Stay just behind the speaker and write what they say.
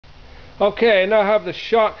Okay, now I have the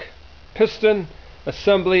shock piston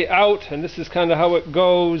assembly out, and this is kind of how it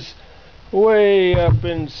goes way up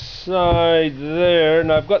inside there.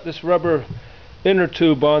 And I've got this rubber inner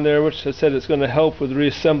tube on there, which I said it's going to help with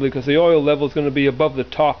reassembly because the oil level is going to be above the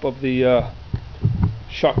top of the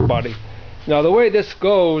shock body. Now the way this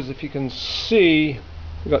goes, if you can see,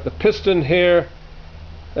 we've got the piston here,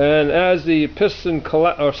 and as the piston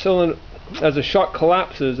cylinder, as the shock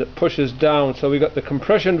collapses, it pushes down. So we got the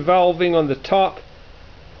compression valving on the top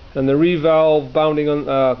and the revalve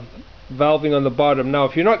valving on the bottom. Now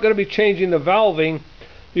if you're not going to be changing the valving,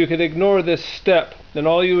 you could ignore this step, and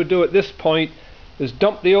all you would do at this point is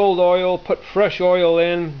dump the old oil, put fresh oil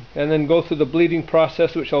in, and then go through the bleeding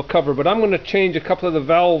process, which I'll cover. But I'm going to change a couple of the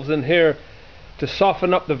valves in here to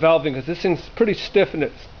soften up the valving, because this thing's pretty stiff and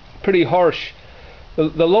it's pretty harsh. The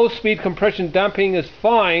low speed compression damping is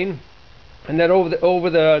fine, and then over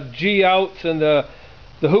the G outs and the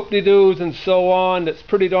hoop-de-doos and so on, it's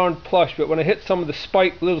pretty darn plush. But when I hit some of the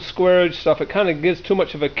spiked little square stuff, it kind of gives too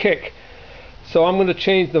much of a kick. So I'm going to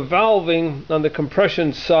change the valving on the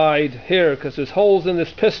compression side here, because there's holes in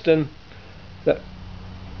this piston that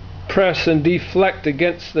press and deflect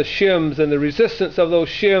against the shims, and the resistance of those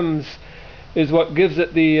shims is what gives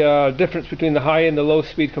it the difference between the high and the low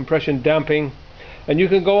speed compression damping. And you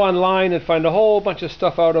can go online and find a whole bunch of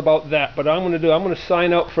stuff out about that, but I'm going to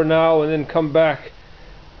sign out for now and then come back.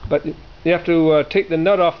 But you have to take the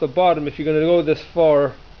nut off the bottom if you're going to go this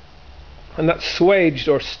far, and that's swaged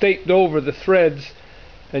or staked over the threads,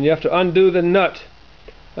 and you have to undo the nut,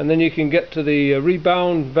 and then you can get to the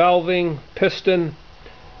rebound valving piston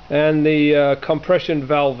and the compression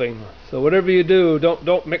valving. So whatever you do,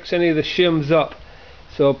 don't mix any of the shims up.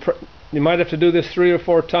 So you might have to do this 3 or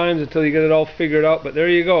 4 times until you get it all figured out, but there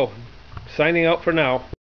you go. Signing out for now.